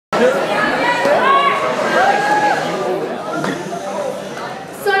So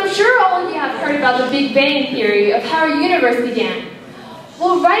I'm sure all of you have heard about the Big Bang Theory of how our universe began.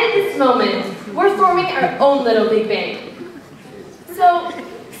 Well, right at this moment, we're forming our own little Big Bang. So,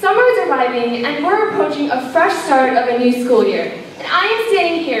 summer is arriving and we're approaching a fresh start of a new school year. And I am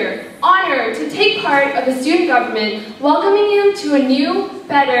standing here, honored to take part of the student government welcoming you to a new,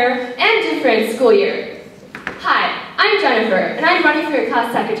 better, and different school year. Hi, I'm Jennifer, and I'm running for your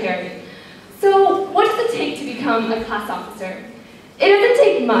class secretary. So, what does it take to become a class officer? It doesn't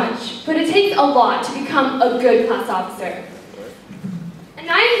take much, but it takes a lot to become a good class officer. And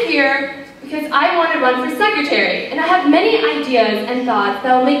I'm here because I want to run for secretary, and I have many ideas and thoughts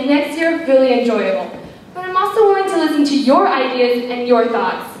that will make next year really enjoyable. But I'm also willing to listen to your ideas and your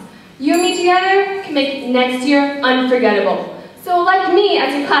thoughts. You and me together can make next year unforgettable. So elect me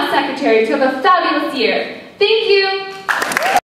as your class secretary to have a fabulous year. Thank you!